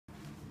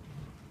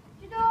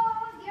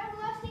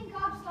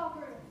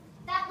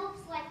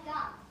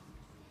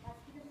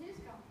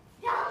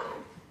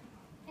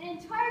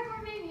entire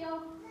gourmet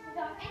meal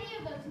without any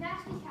of those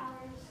nasty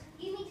calories.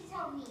 You mean to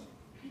tell me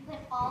you put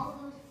all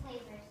those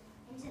flavors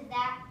into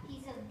that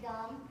piece of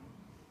gum?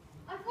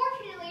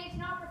 Unfortunately, it's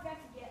not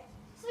perfected yet,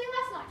 so we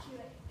must not chew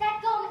it.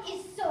 That gum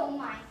is so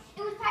mine.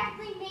 It was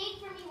practically made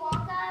for me,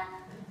 Wonka.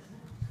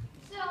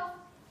 So,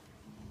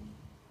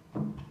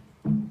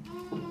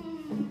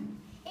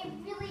 it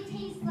really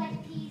tastes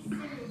like pea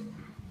soup.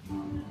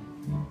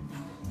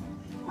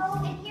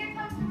 Oh, and here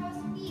comes the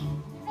roast beef.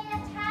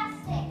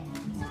 Fantastic.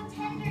 So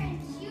tender and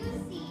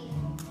juicy.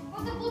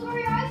 oh, the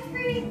blueberry ice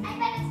cream! I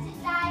bet it's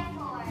to die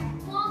for.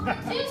 Wonka,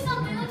 do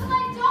something! Look at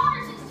my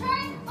daughter! She's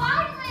turning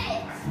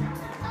violet!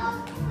 Oh,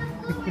 the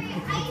blueberry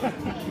ice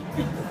cream.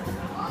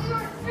 Oh,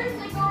 you're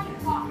certainly going to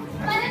pop.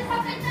 But this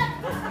happens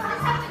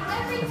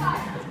every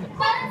time.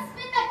 But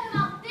spit that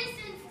gum out this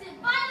instant.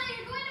 Violet,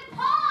 you're going to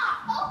pop!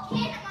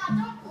 Okay, Mom,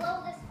 don't blow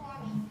this for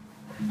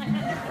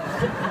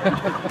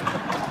me.